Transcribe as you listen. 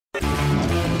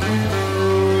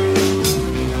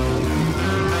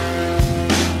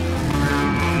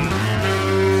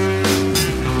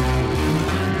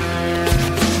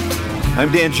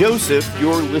I'm Dan Joseph.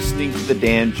 You're listening to the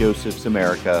Dan Joseph's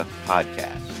America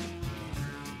podcast.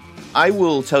 I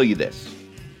will tell you this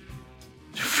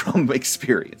from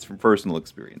experience, from personal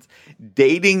experience.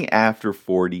 Dating after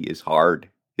 40 is hard.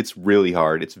 It's really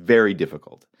hard. It's very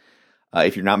difficult.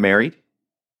 If you're not married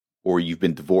or you've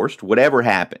been divorced, whatever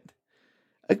happened,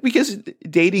 because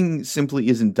dating simply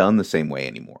isn't done the same way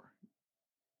anymore.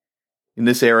 In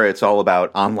this era, it's all about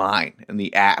online and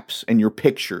the apps and your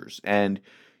pictures, and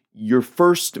your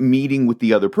first meeting with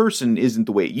the other person isn't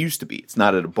the way it used to be. It's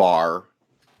not at a bar,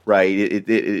 right?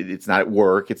 It's not at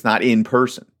work. It's not in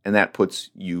person. And that puts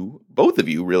you, both of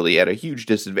you, really at a huge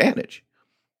disadvantage.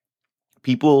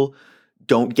 People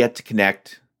don't get to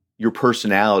connect your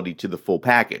personality to the full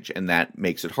package, and that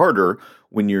makes it harder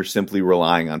when you're simply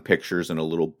relying on pictures and a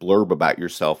little blurb about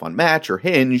yourself on Match or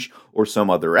Hinge or some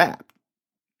other app.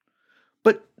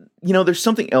 But, there's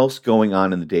something else going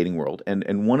on in the dating world,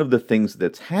 and one of the things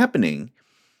that's happening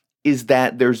is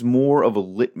that there's more of a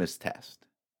litmus test,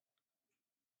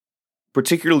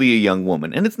 particularly a young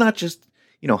woman. And it's not just,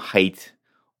 height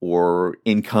or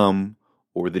income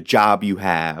or the job you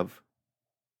have,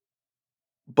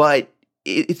 but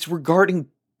it's regarding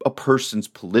a person's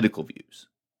political views,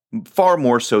 far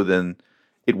more so than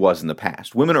it was in the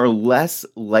past. Women are less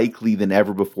likely than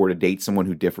ever before to date someone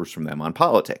who differs from them on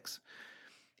politics.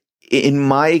 In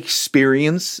my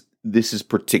experience, this is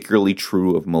particularly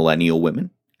true of millennial women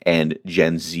and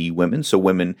Gen Z women. So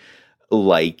women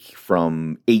like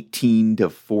from 18 to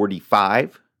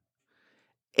 45.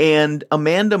 And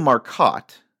Amanda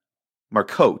Marcotte,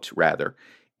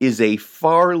 is a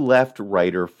far left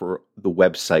writer for the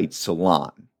website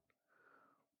Salon,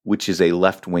 which is a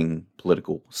left-wing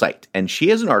political site. And she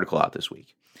has an article out this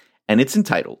week, and it's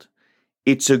entitled,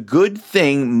 "It's a Good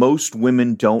Thing Most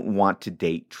Women Don't Want to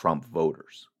Date Trump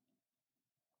Voters."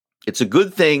 It's a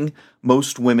good thing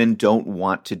most women don't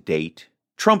want to date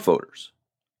Trump voters.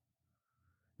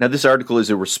 Now, this article is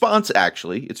a response,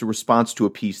 actually. It's a response to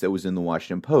a piece that was in the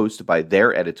Washington Post by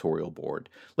their editorial board.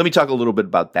 Let me talk a little bit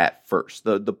about that first.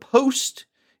 The Post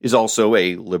is also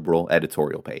a liberal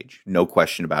editorial page, no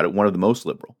question about it, one of the most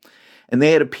liberal. And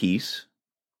they had a piece,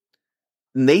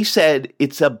 and they said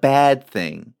it's a bad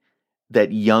thing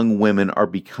that young women are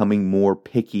becoming more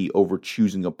picky over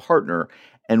choosing a partner,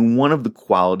 and one of the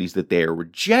qualities that they are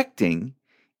rejecting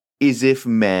is if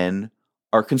men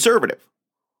are conservative.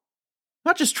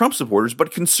 Not just Trump supporters,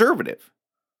 but conservative.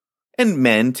 And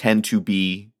men tend to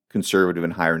be conservative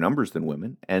in higher numbers than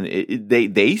women. And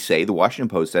they say, the Washington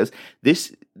Post says,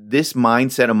 this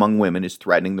mindset among women is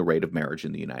threatening the rate of marriage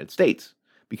in the United States.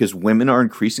 Because women are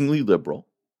increasingly liberal,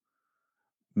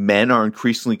 men are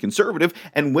increasingly conservative,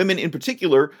 and women in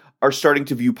particular are starting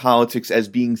to view politics as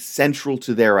being central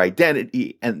to their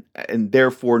identity, and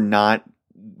therefore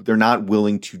they're not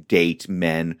willing to date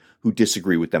men who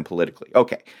disagree with them politically.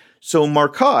 Okay, so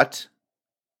Marcotte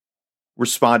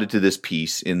responded to this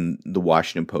piece in the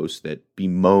Washington Post that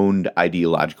bemoaned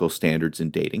ideological standards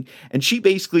in dating, and she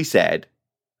basically said,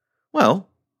 well,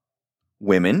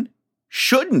 women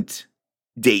shouldn't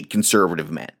date conservative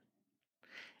men,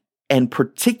 and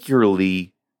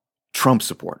particularly Trump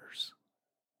supporters.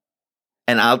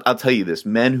 And I'll tell you this,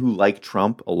 men who like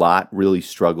Trump a lot really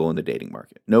struggle in the dating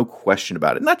market. No question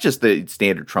about it. Not just the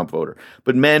standard Trump voter,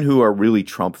 but men who are really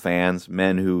Trump fans,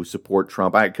 men who support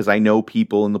Trump. Because I know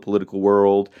people in the political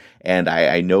world, and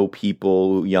I know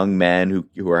people, young men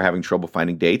who are having trouble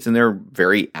finding dates, and they're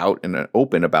very out and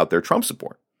open about their Trump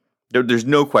support. There's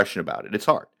no question about it. It's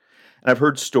hard. And I've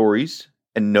heard stories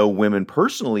and know women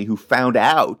personally who found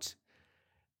out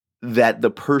that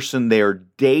the person they're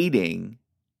dating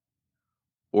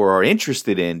or are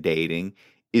interested in dating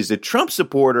is a Trump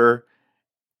supporter,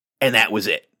 and that was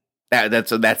it.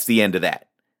 That's the end of that.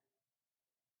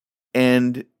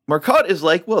 And Marcotte is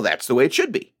like, well, that's the way it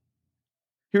should be.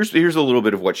 Here's a little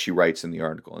bit of what she writes in the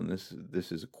article, and this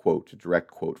is a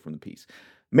direct quote from the piece.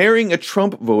 Marrying a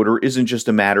Trump voter isn't just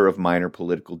a matter of minor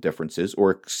political differences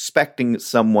or expecting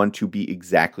someone to be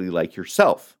exactly like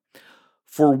yourself.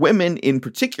 For women in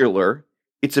particular,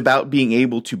 it's about being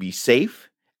able to be safe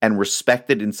and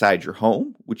respected inside your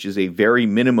home, which is a very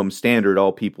minimum standard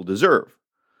all people deserve.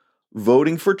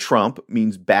 Voting for Trump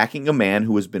means backing a man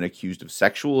who has been accused of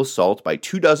sexual assault by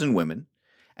 24 women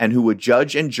and who a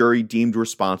judge and jury deemed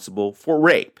responsible for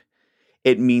rape.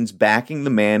 It means backing the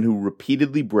man who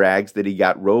repeatedly brags that he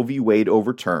got Roe v. Wade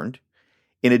overturned.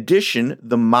 In addition,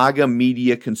 the MAGA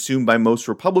media consumed by most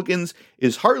Republicans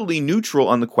is hardly neutral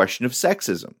on the question of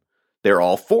sexism. They're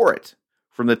all for it.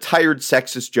 From the tired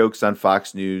sexist jokes on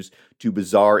Fox News to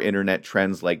bizarre internet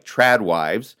trends like trad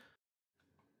wives,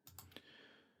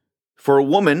 For a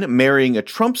woman, marrying a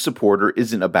Trump supporter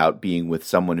isn't about being with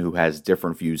someone who has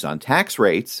different views on tax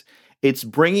rates. It's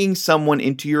bringing someone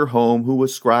into your home who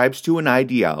ascribes to an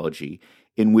ideology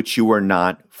in which you are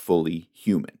not fully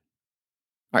human.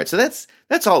 All right, so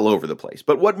that's all over the place.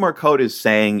 But what Marcotte is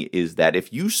saying is that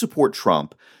if you support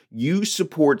Trump, you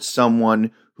support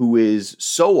someone who is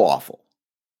so awful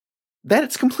that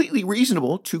it's completely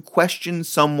reasonable to question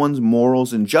someone's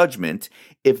morals and judgment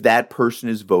if that person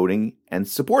is voting and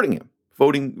supporting him,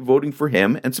 voting for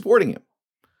him and supporting him.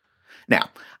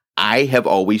 Now, I have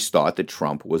always thought that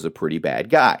Trump was a pretty bad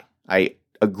guy. I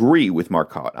agree with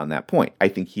Marcotte on that point. I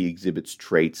think he exhibits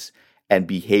traits and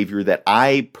behavior that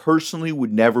I personally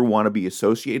would never want to be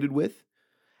associated with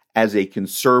as a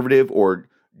conservative or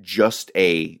just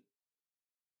a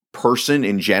person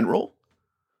in general.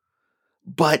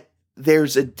 But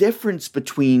there's a difference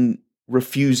between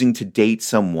refusing to date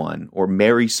someone or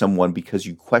marry someone because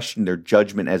you question their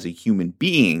judgment as a human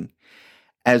being,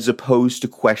 as opposed to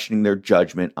questioning their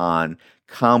judgment on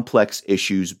complex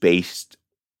issues based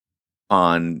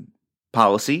on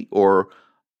policy or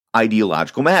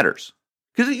ideological matters.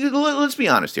 Because let's be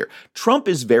honest here, Trump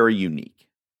is very unique.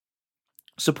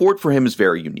 Support for him is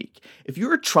very unique. If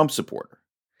you're a Trump supporter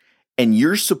and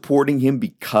you're supporting him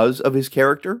because of his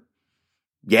character,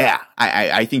 yeah,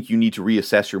 I think you need to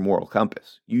reassess your moral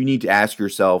compass. You need to ask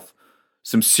yourself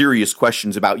some serious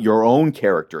questions about your own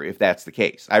character if that's the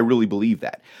case. I really believe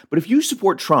that. But if you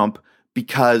support Trump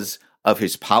because of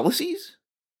his policies,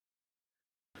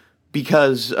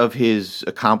 because of his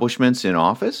accomplishments in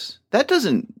office, that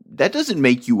doesn't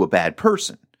make you a bad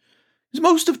person. Because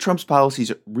most of Trump's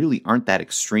policies really aren't that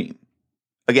extreme.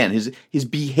 Again, his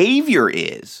behavior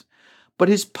is, but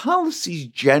his policies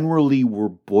generally were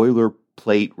boilerplate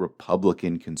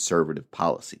Republican conservative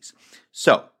policies.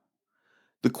 So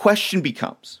the question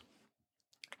becomes,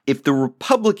 if the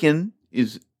Republican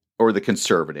or the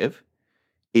conservative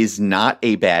is not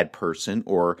a bad person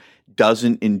or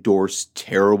doesn't endorse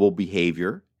terrible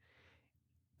behavior,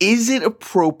 is it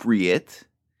appropriate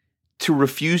to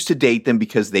refuse to date them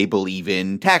because they believe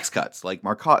in tax cuts, like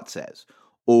Marcotte says,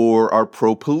 or are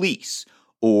pro-police,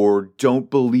 or don't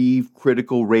believe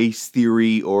critical race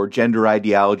theory or gender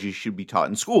ideology should be taught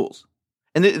in schools?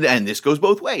 And this goes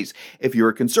both ways. If you're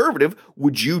a conservative,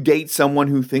 would you date someone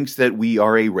who thinks that we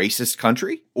are a racist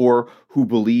country or who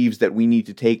believes that we need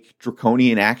to take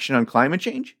draconian action on climate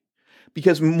change?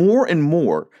 Because more and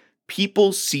more,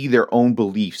 people see their own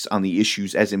beliefs on the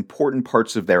issues as important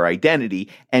parts of their identity,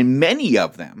 and many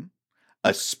of them,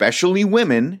 especially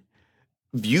women,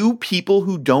 view people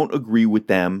who don't agree with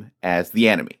them as the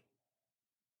enemy.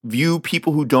 View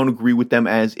people who don't agree with them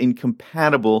as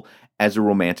incompatible as a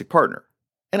romantic partner.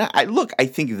 And I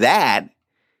think that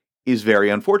is very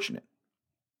unfortunate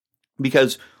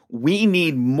because we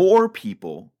need more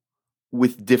people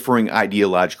with differing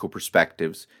ideological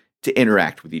perspectives to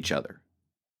interact with each other.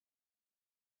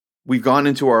 We've gone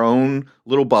into our own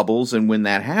little bubbles, and when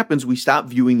that happens, we stop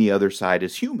viewing the other side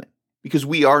as human because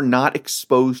we are not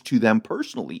exposed to them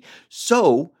personally.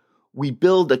 So we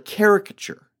build a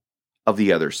caricature of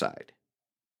the other side.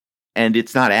 And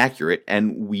it's not accurate,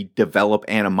 and we develop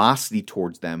animosity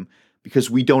towards them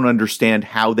because we don't understand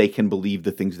how they can believe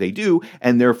the things they do,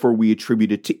 and therefore we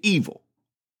attribute it to evil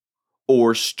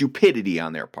or stupidity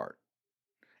on their part.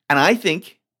 And I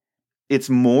think it's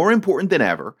more important than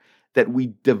ever that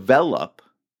we develop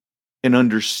an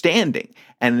understanding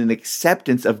and an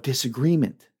acceptance of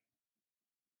disagreement.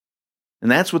 And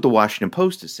that's what the Washington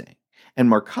Post is saying. And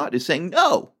Marcotte is saying,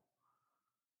 no.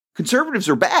 Conservatives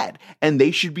are bad, and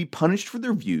they should be punished for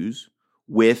their views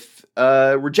with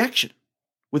rejection,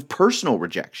 with personal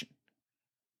rejection.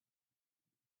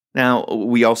 Now,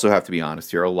 we also have to be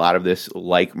honest here. A lot of this,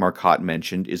 like Marcotte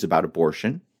mentioned, is about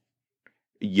abortion.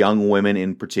 Young women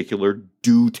in particular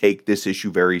do take this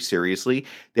issue very seriously.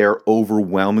 They're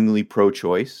overwhelmingly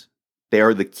pro-choice. They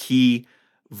are the key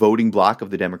voting bloc of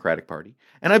the Democratic Party.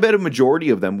 And I bet a majority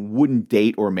of them wouldn't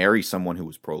date or marry someone who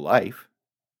was pro-life,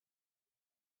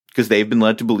 because they've been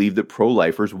led to believe that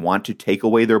pro-lifers want to take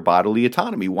away their bodily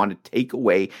autonomy, want to take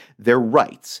away their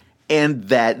rights, and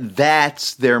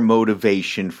that's their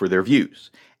motivation for their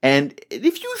views. And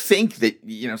if you think that,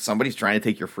 somebody's trying to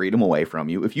take your freedom away from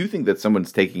you, if you think that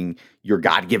someone's taking your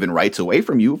God-given rights away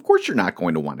from you, of course you're not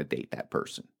going to want to date that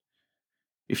person.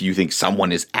 If you think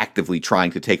someone is actively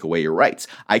trying to take away your rights,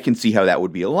 I can see how that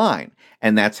would be a line.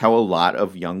 And that's how a lot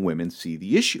of young women see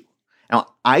the issue.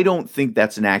 Now, I don't think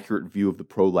that's an accurate view of the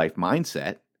pro-life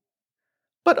mindset,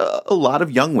 but a lot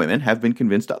of young women have been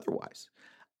convinced otherwise.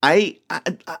 I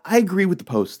agree with the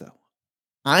Post, though.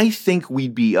 I think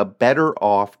we'd be a better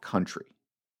off country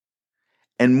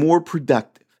and more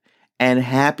productive and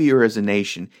happier as a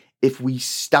nation if we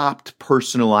stopped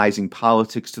personalizing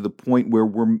politics to the point where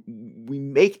we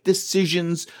make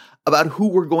decisions about who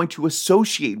we're going to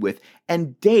associate with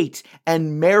and date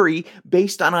and marry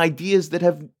based on ideas that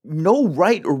have no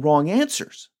right or wrong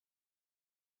answers,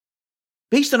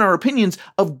 based on our opinions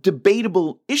of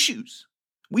debatable issues.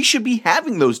 We should be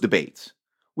having those debates.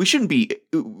 We shouldn't be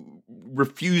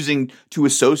refusing to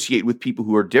associate with people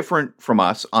who are different from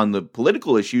us on the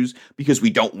political issues because we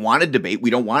don't want to debate. We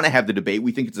don't want to have the debate.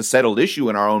 We think it's a settled issue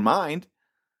in our own mind.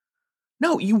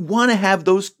 No, you want to have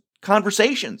those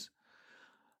conversations.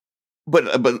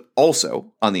 But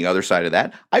also, on the other side of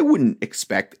that, I wouldn't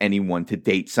expect anyone to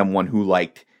date someone who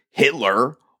liked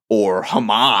Hitler or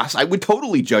Hamas. I would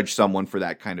totally judge someone for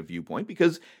that kind of viewpoint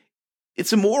because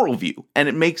it's a moral view. And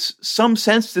it makes some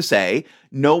sense to say,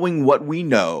 knowing what we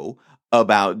know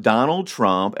about Donald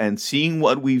Trump and seeing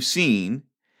what we've seen,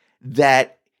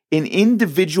 that an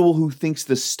individual who thinks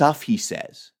the stuff he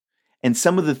says and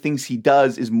some of the things he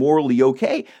does is morally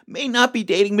okay may not be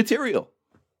dating material.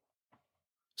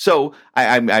 So,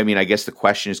 I mean, I guess the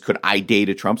question is, could I date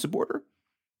a Trump supporter?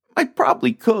 I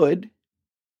probably could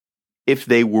if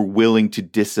they were willing to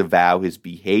disavow his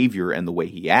behavior and the way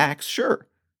he acts, sure.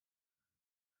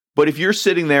 But if you're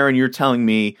sitting there and you're telling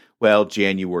me, well,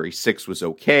 January 6th was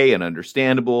okay and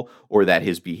understandable, or that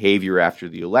his behavior after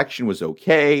the election was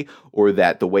okay, or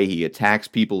that the way he attacks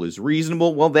people is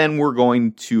reasonable, well, then we're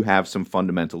going to have some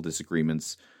fundamental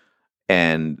disagreements,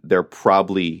 and they're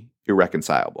probably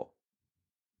irreconcilable.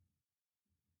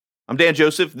 I'm Dan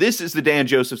Joseph. This is the Dan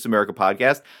Joseph's America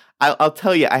podcast. I'll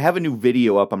tell you, I have a new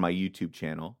video up on my YouTube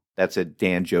channel. That's at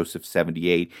Dan Joseph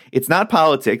 78. It's not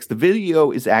politics. The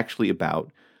video is actually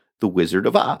about The Wizard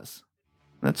of Oz.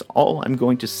 That's all I'm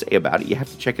going to say about it. You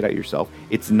have to check it out yourself.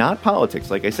 It's not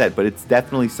politics, like I said, but it's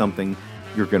definitely something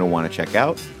you're going to want to check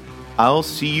out. I'll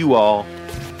see you all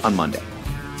on Monday.